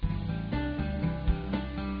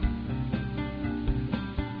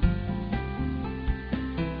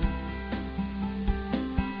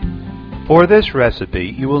For this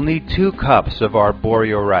recipe, you will need 2 cups of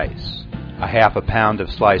arborio rice, a half a pound of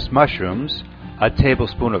sliced mushrooms, a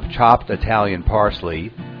tablespoon of chopped Italian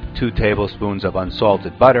parsley, 2 tablespoons of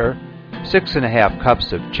unsalted butter, 6½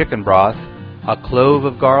 cups of chicken broth, a clove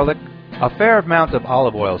of garlic, a fair amount of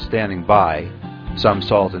olive oil standing by, some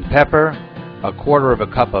salt and pepper, 1/4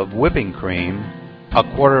 cup of whipping cream,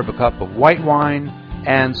 1/4 cup of white wine,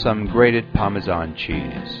 and some grated Parmesan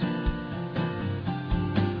cheese.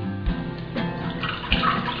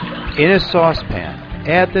 In a saucepan,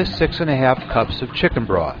 add the 6½ cups of chicken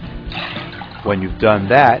broth. When you've done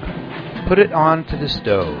that, put it onto the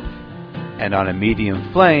stove, and on a medium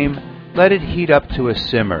flame, let it heat up to a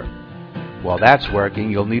simmer. While that's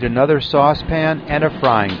working, you'll need another saucepan and a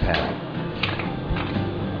frying pan.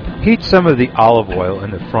 Heat some of the olive oil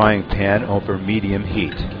in the frying pan over medium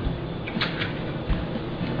heat.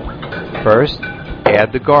 First,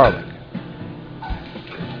 add the garlic.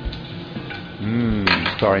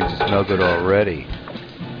 Starting to smell good already.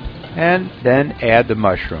 And then add the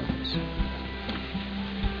mushrooms.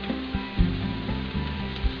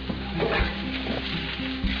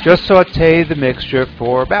 Just saute the mixture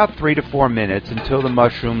for about 3 to 4 minutes until the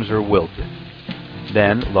mushrooms are wilted.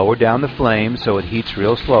 Then lower down the flame so it heats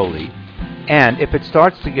real slowly, and if it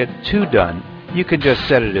starts to get too done, you can just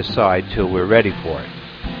set it aside till we're ready for it.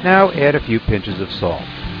 Now add a few pinches of salt.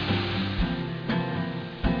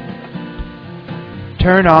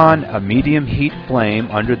 Turn on a medium heat flame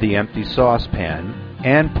under the empty saucepan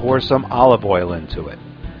and pour some olive oil into it.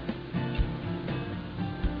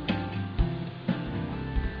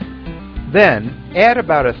 Then add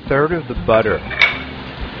about 1/3 of the butter.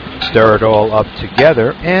 Stir it all up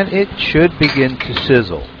together and it should begin to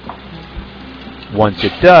sizzle. Once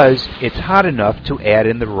it does, it's hot enough to add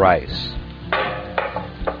in the rice.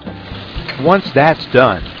 Once that's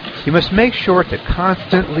done, you must make sure to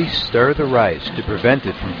constantly stir the rice to prevent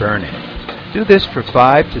it from burning. Do this for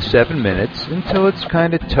 5 to 7 minutes until it's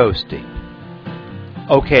kind of toasty.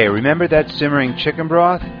 Okay, remember that simmering chicken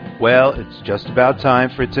broth? Well, it's just about time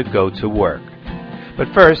for it to go to work. But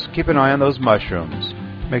first, keep an eye on those mushrooms.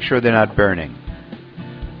 Make sure they're not burning.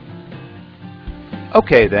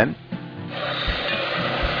 Okay then.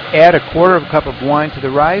 Add 1/4 cup of wine to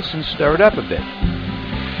the rice and stir it up a bit.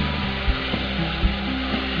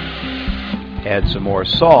 Add some more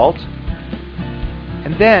salt,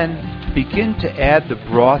 and then begin to add the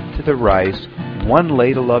broth to the rice, 1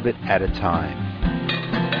 ladle of it at a time.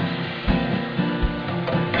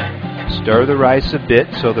 Stir the rice a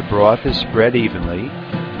bit so the broth is spread evenly.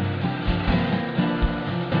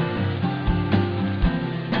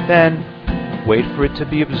 Then wait for it to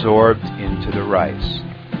be absorbed into the rice.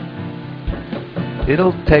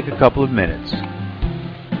 It'll take a couple of minutes.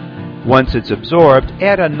 Once it's absorbed,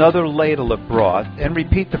 add another ladle of broth and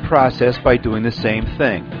repeat the process by doing the same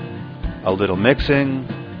thing. A little mixing,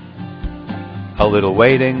 a little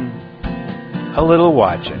waiting, a little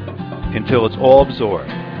watching, until it's all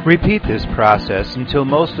absorbed. Repeat this process until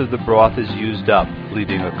most of the broth is used up,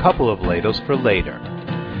 leaving a couple of ladles for later.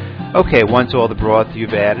 Okay, once all the broth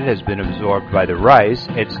you've added has been absorbed by the rice,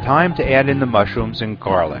 it's time to add in the mushrooms and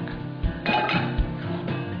garlic.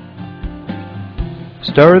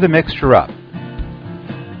 Stir the mixture up.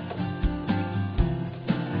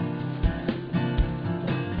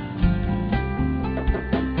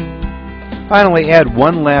 Finally, add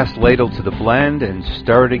 1 last ladle to the blend and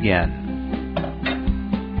stir it again.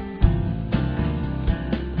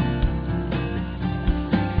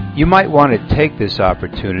 You might want to take this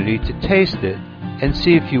opportunity to taste it and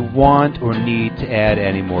see if you want or need to add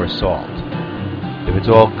any more salt. If it's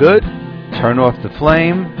all good, turn off the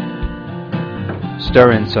flame,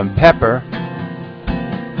 stir in some pepper,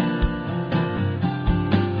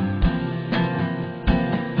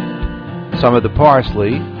 some of the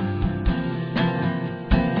parsley,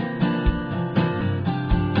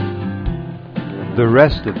 the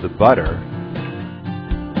rest of the butter,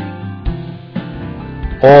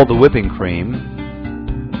 all the whipping cream,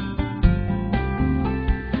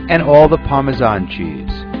 and all the Parmesan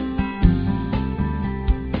cheese.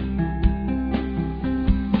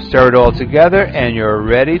 Stir it all together and you're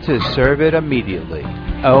ready to serve it immediately.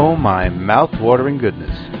 Oh my mouth-watering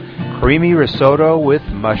goodness. Creamy risotto with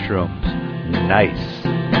mushrooms. Nice.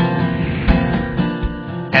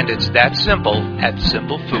 And it's that simple at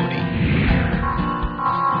Simple Foodie.